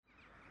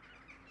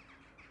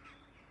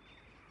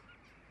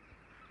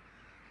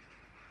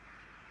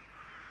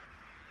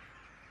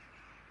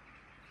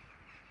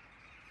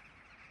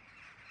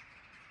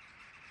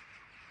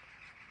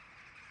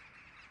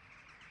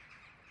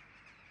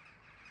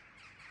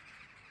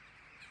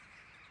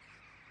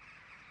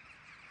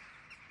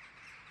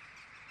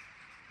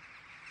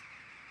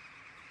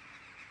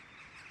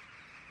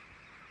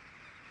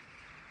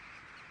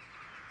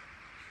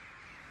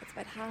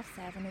about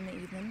 7:30 in the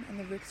evening and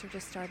the rooks are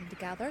just starting to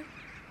gather.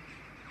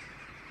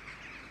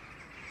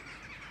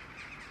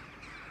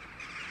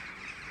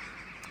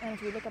 And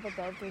if we look up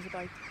above, there's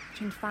about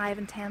between 5,000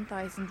 and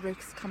 10,000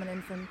 rooks coming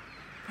in from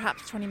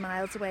perhaps 20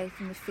 miles away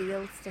from the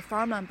fields. They're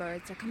farmland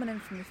birds. They're coming in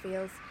from the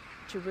fields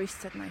to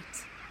roost at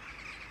night.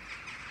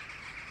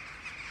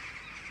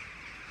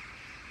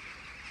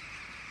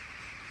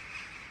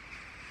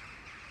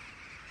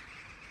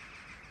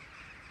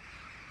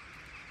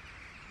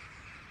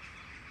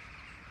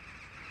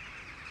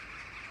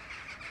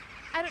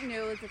 I don't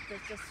know if they're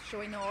just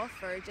showing off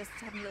or just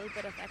having a little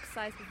bit of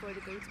exercise before they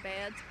go to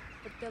bed,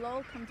 but they'll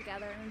all come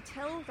together, and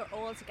until they're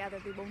all together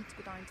they won't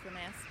go down to the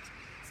nest.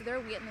 So they're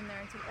waiting in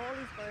there until all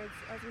these birds,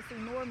 as we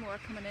see more and more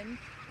coming in,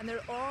 and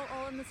they're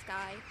all in the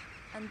sky,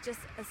 and just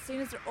as soon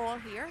as they're all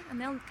here,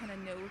 and they'll kind of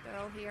know they're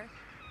all here,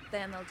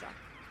 then they'll drop.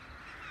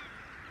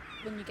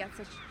 When you get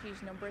such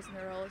huge numbers and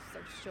they're all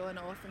sort of showing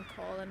off and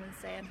calling and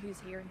saying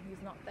who's here and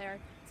who's not there,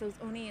 so it's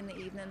only in the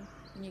evening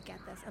when you get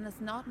this, and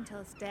it's not until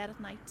it's dead at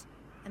night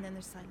and then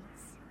there's silence.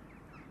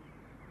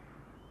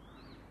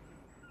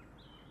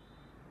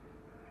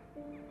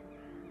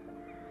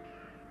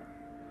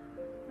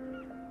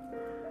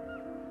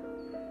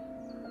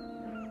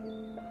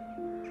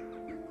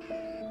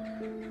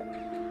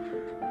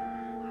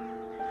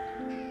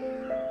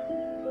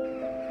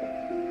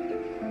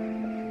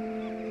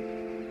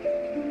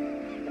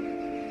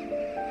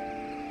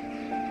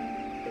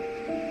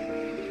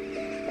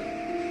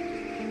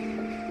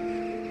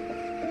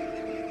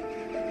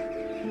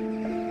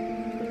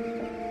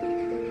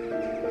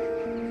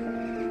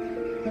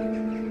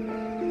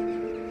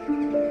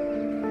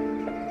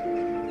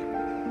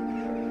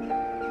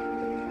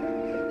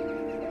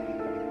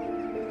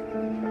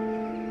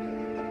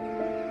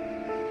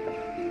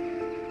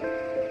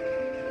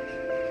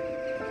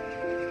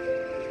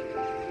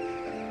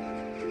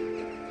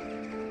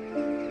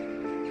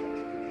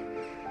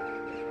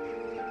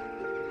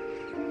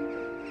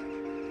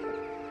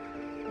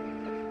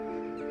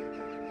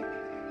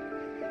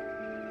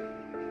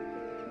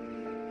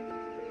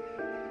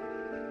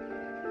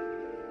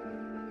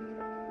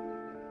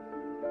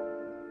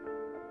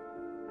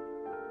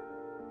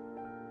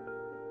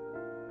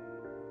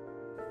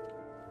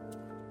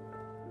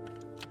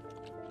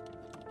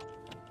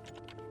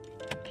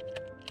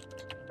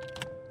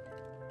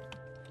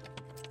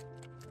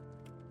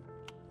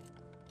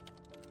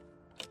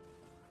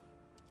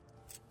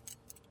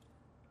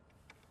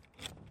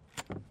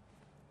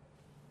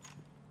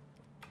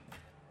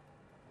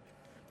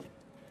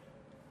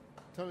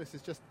 Tullis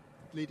is just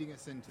leading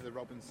us into the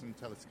Robinson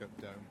Telescope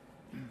Dome.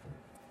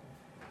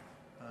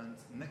 And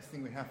the next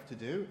thing we have to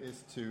do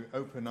is to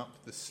open up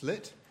the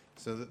slit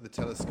so that the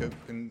telescope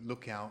can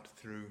look out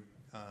through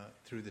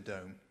the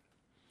dome.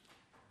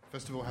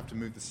 First of all, we have to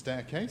move the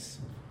staircase.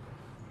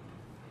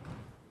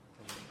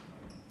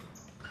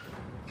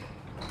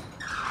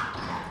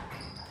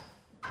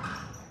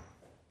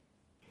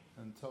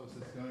 And Tullis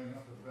is going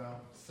up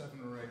about 7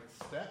 or 8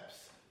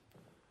 steps.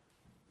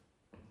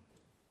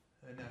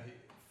 And now he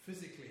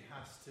physically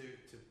has to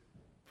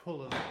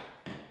pull a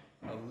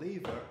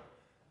lever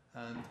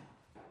and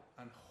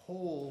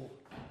haul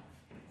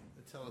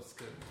the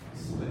telescope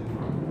slit.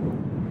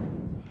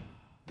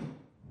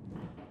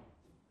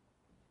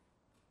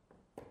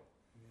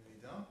 Nearly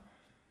done.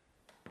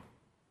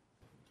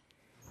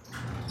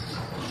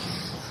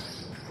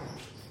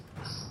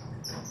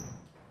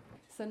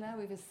 So now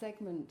we have a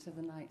segment of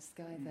the night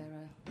sky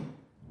there.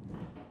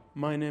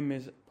 My name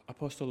is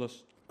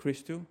Apostolos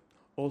Christou,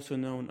 also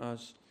known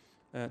as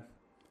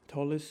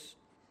Tullis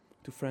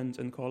to friends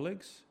and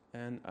colleagues,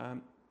 and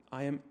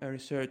I am a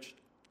research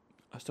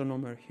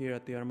astronomer here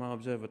at the Armagh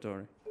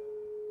Observatory.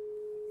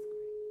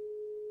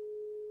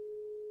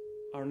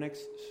 Our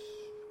next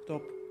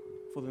stop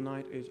for the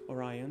night is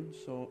Orion,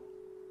 so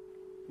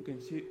you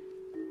can see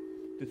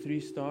the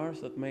 3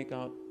 stars that make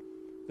out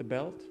the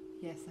belt.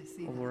 Yes, I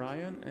see of that.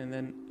 Orion, and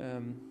then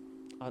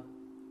at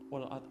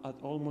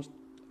almost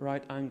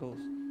right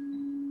angles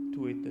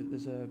to it,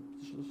 there's a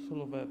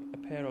sort of a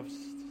pair of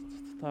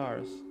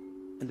stars,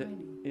 and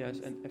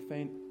and a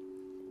faint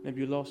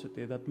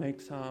nebulosity that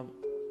makes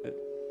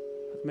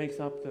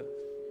up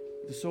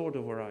the sword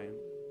of Orion.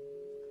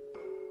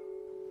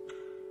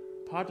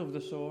 Part of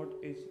the sword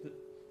is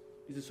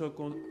the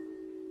so-called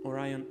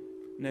Orion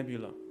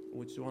Nebula,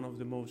 which is one of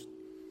the most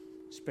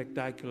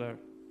spectacular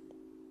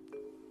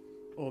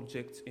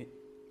objects in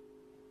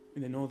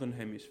the northern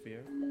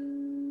hemisphere.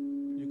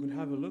 You can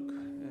have a look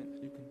and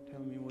you can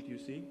tell me what you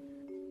see.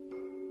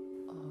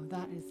 Oh,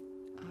 that is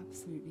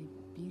absolutely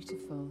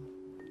beautiful.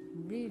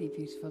 Really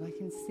beautiful. I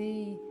can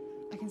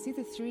see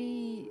the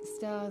 3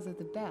 stars of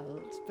the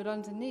belt, but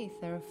underneath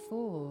there are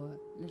 4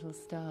 little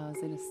stars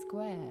in a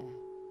square.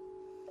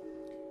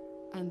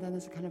 And then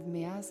there's a kind of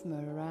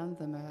miasma around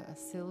them, a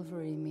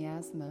silvery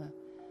miasma.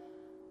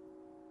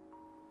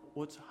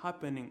 What's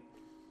happening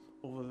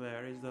over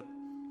there is that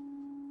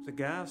the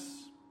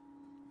gas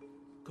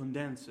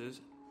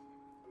condenses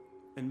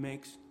and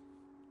makes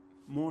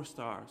more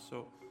stars.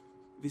 So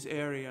this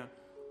area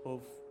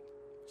of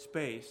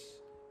space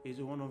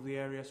is one of the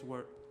areas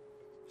where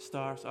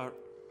stars are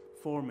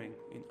forming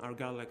in our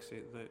galaxy.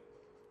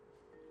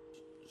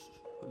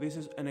 This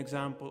is an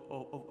example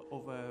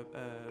of a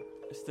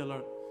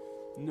stellar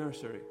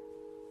nursery.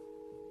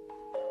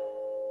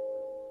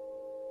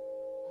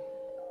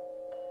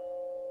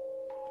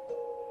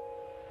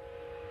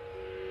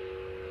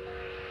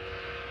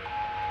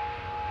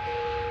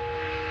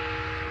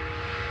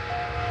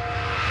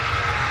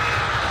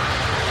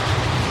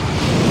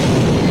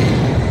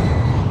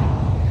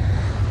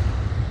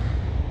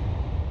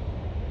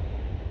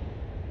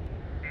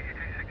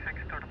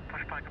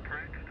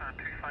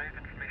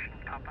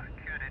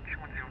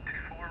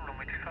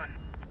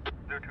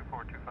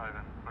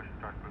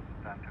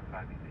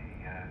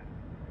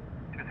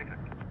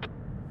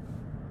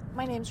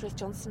 My name's Ruth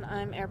Johnson.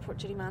 I'm airport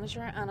duty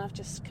manager, and I've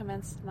just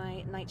commenced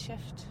my night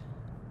shift,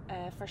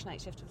 first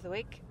night shift of the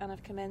week, and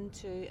I've come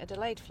into a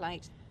delayed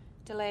flight,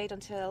 delayed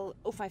until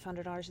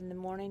 0500 hours in the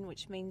morning,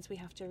 which means we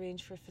have to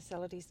arrange for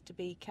facilities to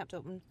be kept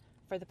open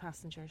for the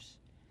passengers.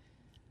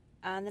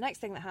 And the next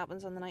thing that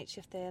happens on the night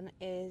shift then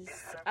is,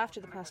 after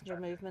the passenger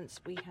movements,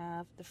 we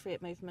have the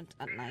freight movement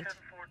at night.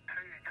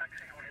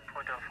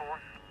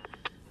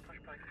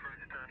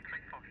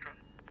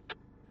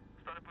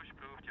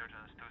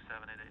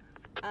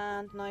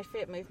 And now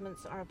freight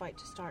movements are about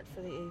to start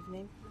for the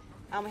evening,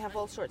 and we have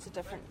all sorts of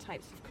different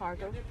types of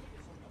cargo.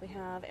 We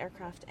have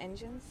aircraft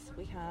engines,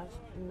 we have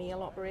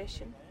mail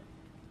operation.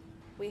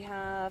 We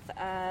have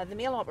the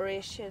mail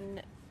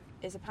operation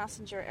is a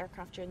passenger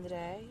aircraft during the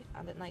day,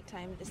 and at night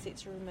time the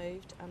seats are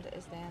removed and it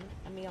is then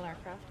a mail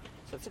aircraft.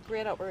 So it's a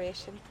great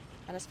operation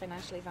and is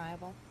financially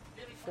viable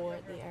for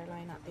the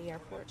airline at the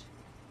airport.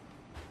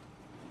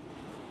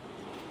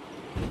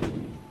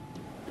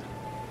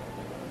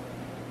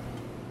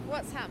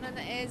 What's happening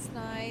is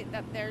now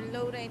that they're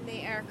loading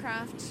the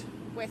aircraft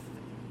with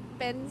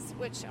bins,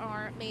 which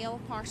are mail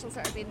parcels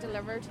that are being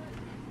delivered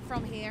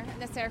from here. And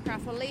this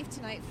aircraft will leave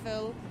tonight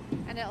full,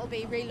 and it'll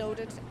be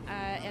reloaded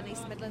in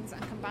East Midlands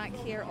and come back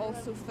here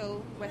also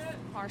full with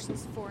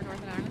parcels for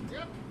Northern Ireland.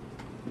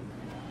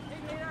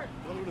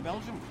 We'll go to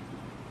Belgium.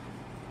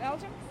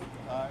 Belgium?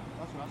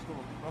 That's Glasgow,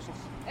 Brussels.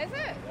 Is it?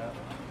 Yeah.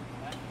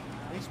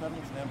 East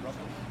Midlands and then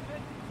Brussels.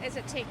 Is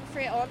it taking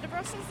freight on to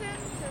Brussels then?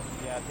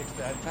 Yeah,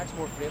 it takes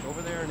more freight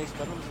over there in East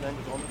Midlands and then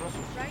goes on to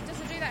Brussels. Right, does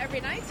it do that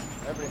every night?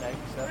 Every night,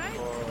 except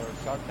for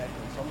Saturday night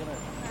and Sunday night.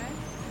 Okay.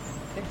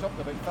 It takes up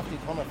to about 50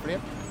 tonne of freight,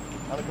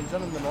 and it comes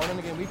in the morning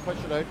again. We push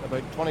it out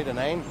about 20 to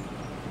 9,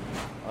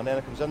 and then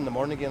it comes in the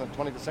morning again at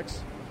 20 to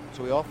 6.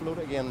 So we offload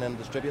it again and then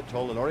distribute to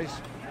all the lorries.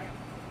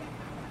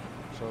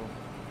 So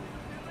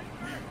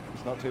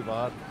it's not too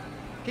bad.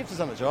 Keeps us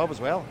on the job as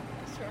well.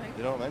 That's right.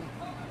 You know what I mean?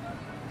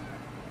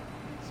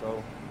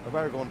 So I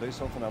better go and do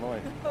something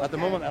anyway. Okay. At the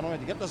moment, anyway,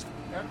 to get this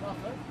aircraft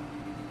out.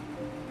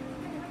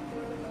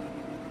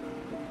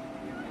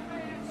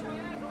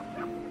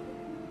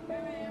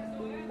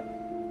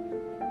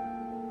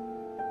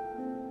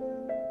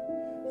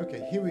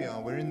 Okay, here we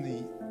are. We're in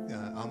the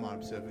Almar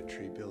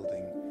Observatory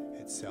building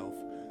itself,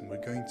 and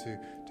we're going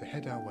to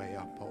head our way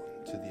up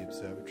onto the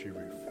observatory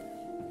roof.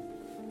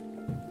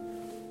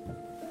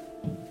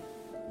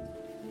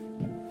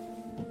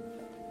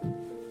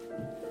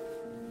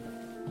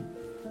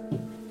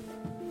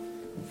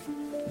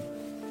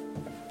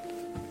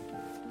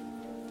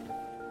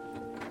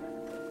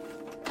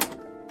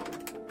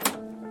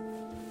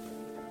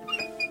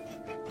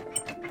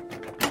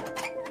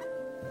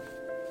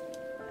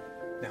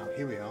 Now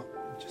here we are,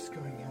 just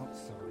going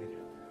outside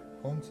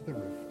onto the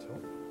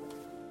rooftop.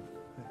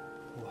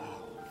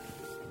 Wow.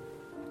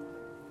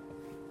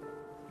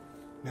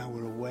 Now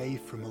we're away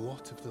from a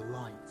lot of the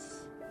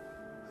lights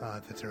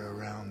that are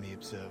around the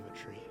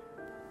observatory,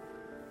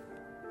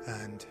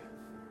 and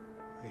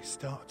we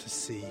start to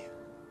see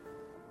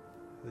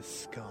the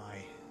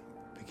sky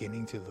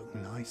beginning to look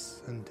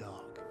nice and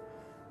dark,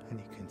 and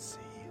you can see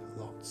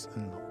lots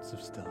and lots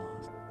of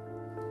stars.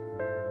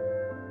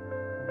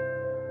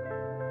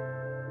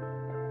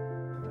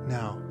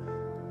 Now,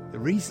 the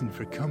reason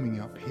for coming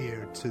up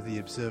here to the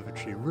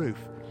observatory roof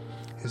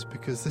is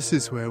because this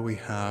is where we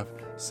have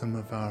some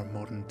of our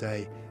modern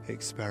day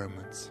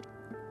experiments.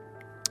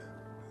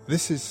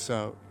 This is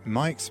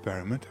my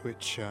experiment,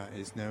 which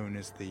is known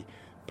as the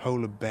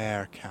polar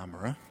bear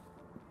camera.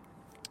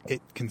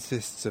 It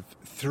consists of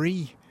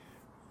three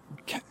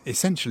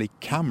essentially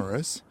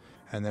cameras,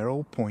 and they're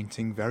all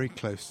pointing very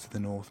close to the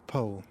North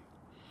Pole.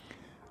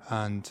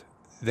 And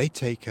they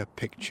take a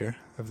picture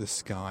of the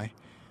sky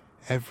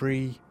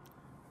every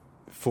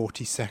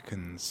 40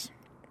 seconds.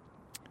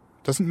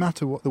 Doesn't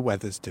matter what the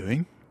weather's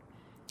doing,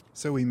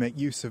 so we make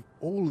use of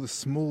all the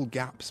small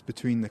gaps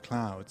between the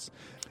clouds.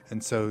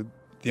 And so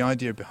the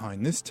idea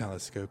behind this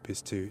telescope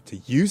is to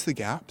use the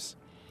gaps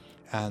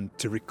and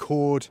to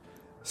record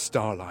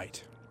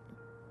starlight.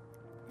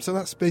 So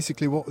that's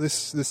basically what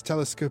this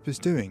telescope is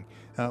doing.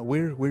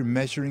 We're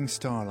measuring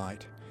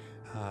starlight.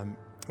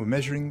 We're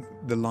measuring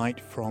the light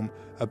from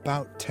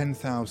about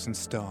 10,000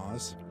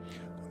 stars.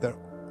 They're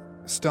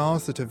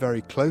stars that are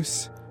very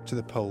close to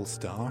the pole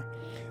star,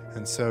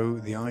 And so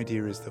the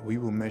idea is that we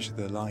will measure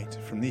the light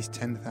from these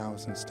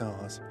 10,000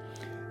 stars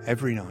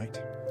every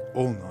night,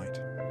 all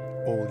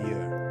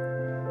year.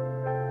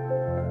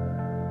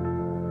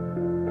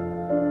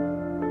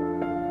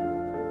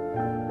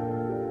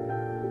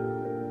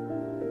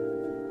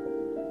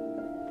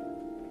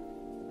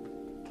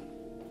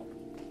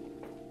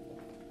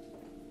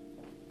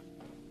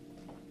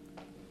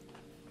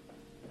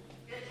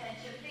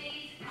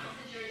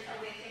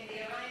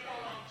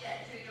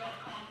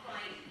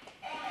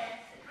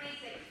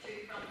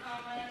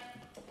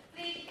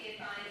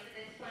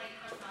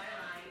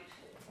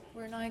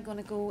 We're now going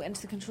to go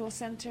into the control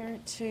centre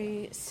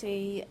to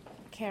see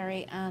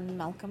Kerry and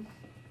Malcolm.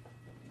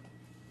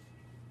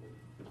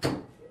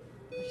 Control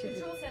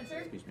centre.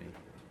 Excuse me.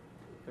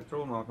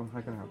 Control Malcolm,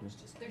 how can I help you?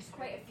 There's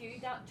quite a few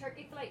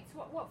Turkey flights.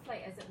 What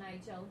flight is it,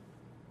 Nigel?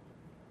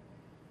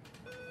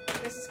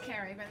 This is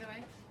Kerry, by the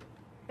way.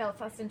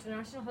 Belfast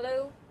International.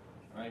 Hello.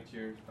 Right,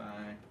 cheers,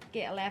 bye.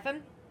 Gate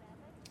 11.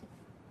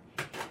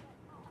 This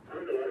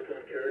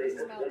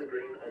is Malcolm.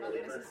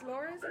 This is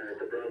Laura's.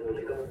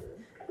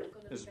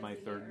 This is my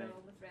third night.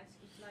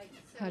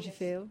 How do you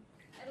feel?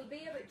 It'll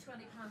be about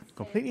 20 past.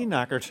 Completely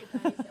knackered.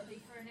 It'll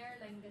be for an Aer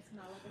Lingus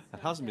Malaga. It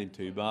hasn't been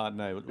too bad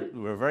now. We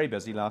were very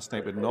busy last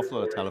night with an awful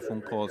lot of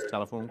telephone calls,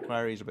 telephone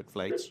queries about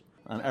flights.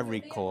 And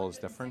every call is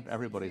different.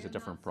 Everybody's a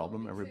different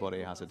problem.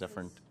 Everybody has a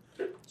different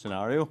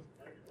scenario.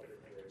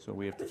 So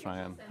we have to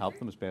try and help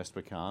them as best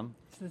we can.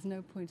 So there's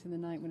no point in the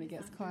night when it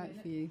gets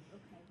quiet for you?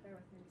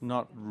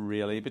 Not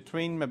really.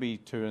 Between maybe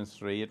 2 and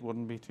 3, it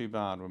wouldn't be too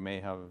bad. We may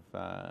have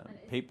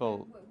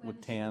people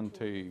would tend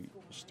to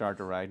start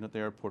arriving at the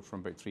airport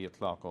from about 3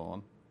 o'clock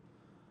on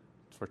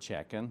for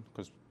check-in,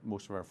 because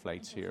most of our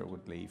flights here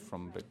would leave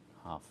from about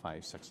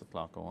 5:30, 6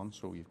 o'clock on.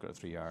 So you've got a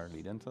 3-hour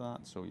lead into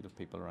that. So you'd have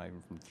people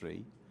arriving from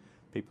 3,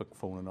 people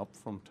phoning up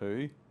from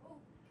 2,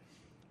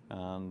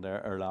 and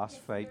our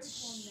last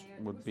flights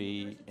would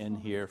be in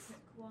here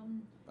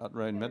at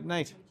around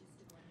midnight.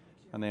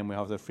 And then we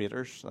have the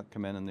freighters that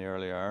come in the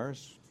early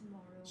hours.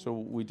 So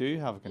we do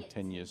have a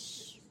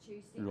continuous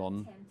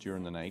run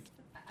during the night.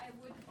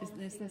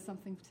 Is there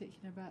something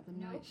particular about the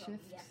night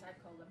shift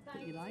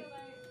that you like?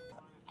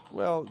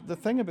 Well, the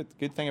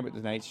good thing about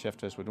the night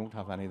shift is we don't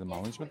have any of the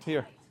management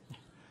here.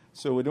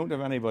 So we don't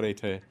have anybody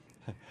to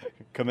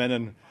come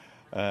in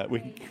and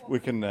we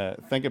can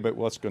think about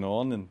what's going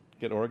on and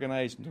get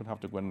organised and don't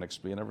have to go in and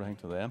explain everything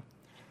to them.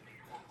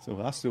 So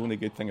that's the only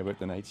good thing about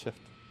the night shift.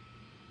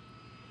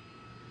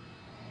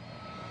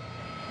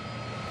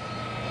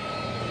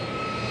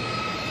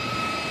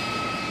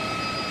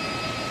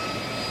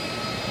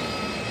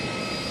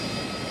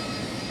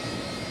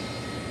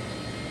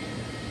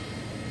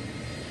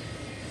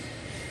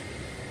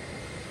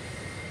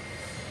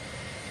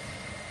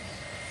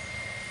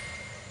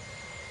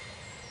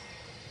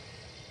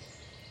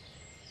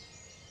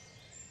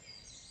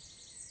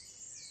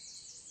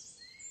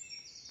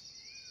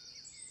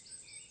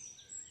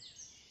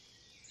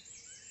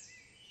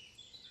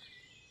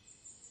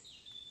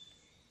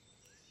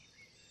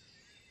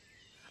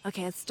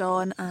 Okay, it's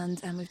dawn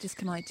and we've just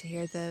come out to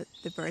hear the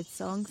bird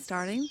song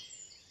starting.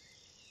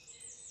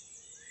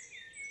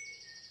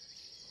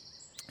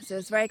 So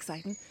it's very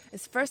exciting.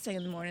 It's first thing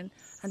in the morning,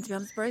 and to be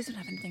honest, birds don't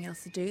have anything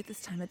else to do at this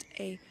time of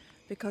day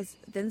because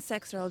the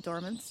insects are all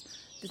dormant.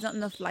 There's not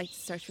enough light to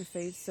search for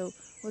food, so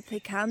what they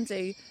can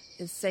do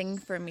is sing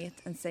for a mate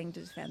and sing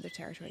to defend their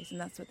territories,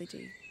 and that's what they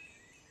do.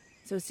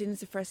 So as soon as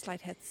the first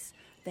light hits,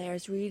 the air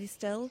is really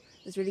still.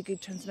 There's really good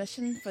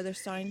transmission for their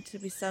sound to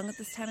be sung at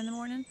this time in the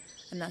morning,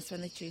 and that's when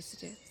they choose to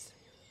do it.